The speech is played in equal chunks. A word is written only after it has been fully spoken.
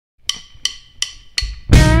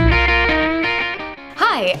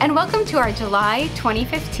Hi, and welcome to our July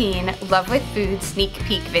 2015 Love with Food sneak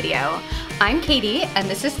peek video. I'm Katie, and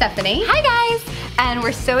this is Stephanie. Hi guys! And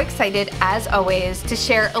we're so excited, as always, to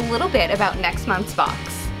share a little bit about next month's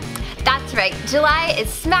box. That's right, July is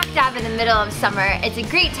smack dab in the middle of summer. It's a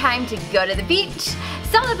great time to go to the beach,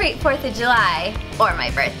 celebrate 4th of July, or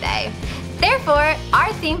my birthday. Therefore,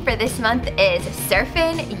 our theme for this month is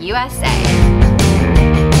Surfin USA.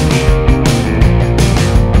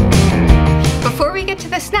 Before we get to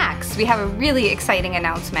the snacks, we have a really exciting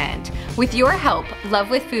announcement. With your help, Love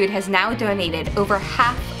with Food has now donated over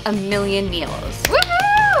 500,000 meals.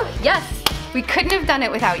 Woohoo! Yes, we couldn't have done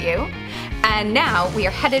it without you. And now we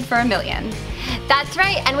are headed for 1 million. That's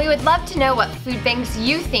right, and we would love to know what food banks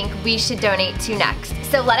you think we should donate to next.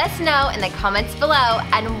 So let us know in the comments below,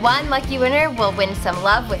 and one lucky winner will win some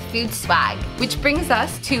Love with Food swag. Which brings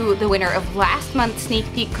us to the winner of last month's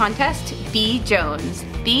sneak peek contest, Bea Jones.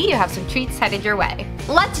 Bea, you have some treats headed your way.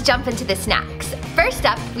 Let's jump into the snacks. First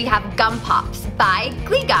up, we have Gum Pops by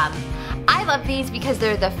Glee Gum. I love these because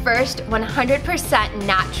they're the first 100%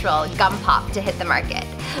 natural gum pop to hit the market.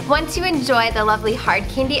 Once you enjoy the lovely hard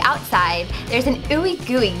candy outside, there's an ooey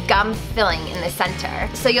gooey gum filling in the center.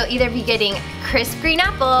 So you'll either be getting crisp green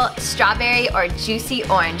apple, strawberry, or juicy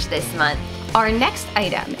orange this month. Our next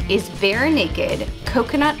item is Bare Naked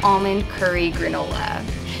Coconut Almond Curry Granola.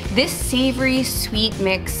 This savory, sweet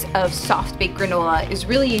mix of soft baked granola is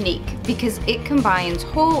really unique because it combines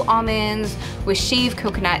whole almonds with shaved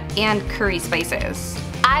coconut and curry spices.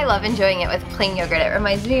 I love enjoying it with plain yogurt. It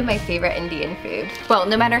reminds me of my favorite Indian food. Well,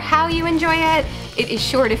 no matter how you enjoy it, it is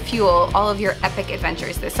sure to fuel all of your epic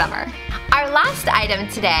adventures this summer. Our last item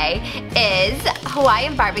today is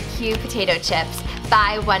Hawaiian BBQ potato chips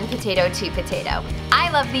by One Potato, Two Potato. I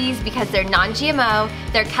love these because they're non-GMO,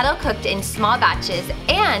 they're kettle cooked in small batches,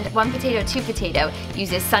 and One Potato, Two Potato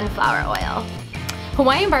uses sunflower oil.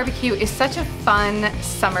 Hawaiian BBQ is such a fun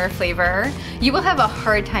summer flavor. You will have a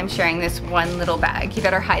hard time sharing this one little bag. You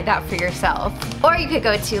better hide that for yourself. Or you could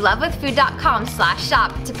go to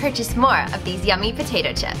lovewithfood.com/shop to purchase more of these yummy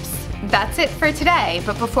potato chips. That's it for today,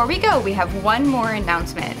 but before we go, we have one more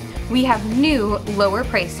announcement. We have new lower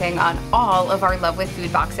pricing on all of our Love with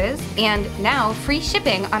Food boxes, and now free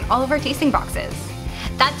shipping on all of our tasting boxes.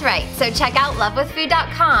 That's right, so check out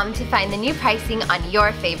lovewithfood.com to find the new pricing on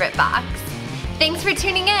your favorite box. Thanks for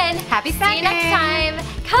tuning in. Happy snacking. See you next time.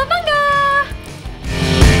 Kalabunga!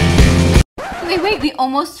 Wait, we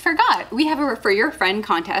almost forgot. We have a Refer Your Friend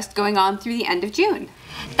contest going on through the end of June.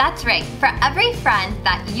 That's right. For every friend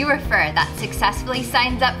that you refer that successfully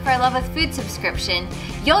signs up for a Love with Food subscription,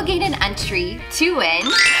 you'll gain an entry to win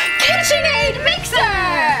KitchenAid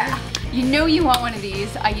Mixer! You know you want one of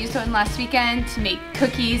these. I used one last weekend to make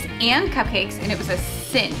cookies and cupcakes, and it was a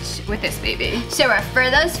cinch with this baby. So refer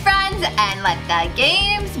those friends and let the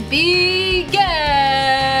games begin!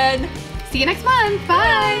 See you next month.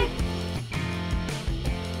 Bye.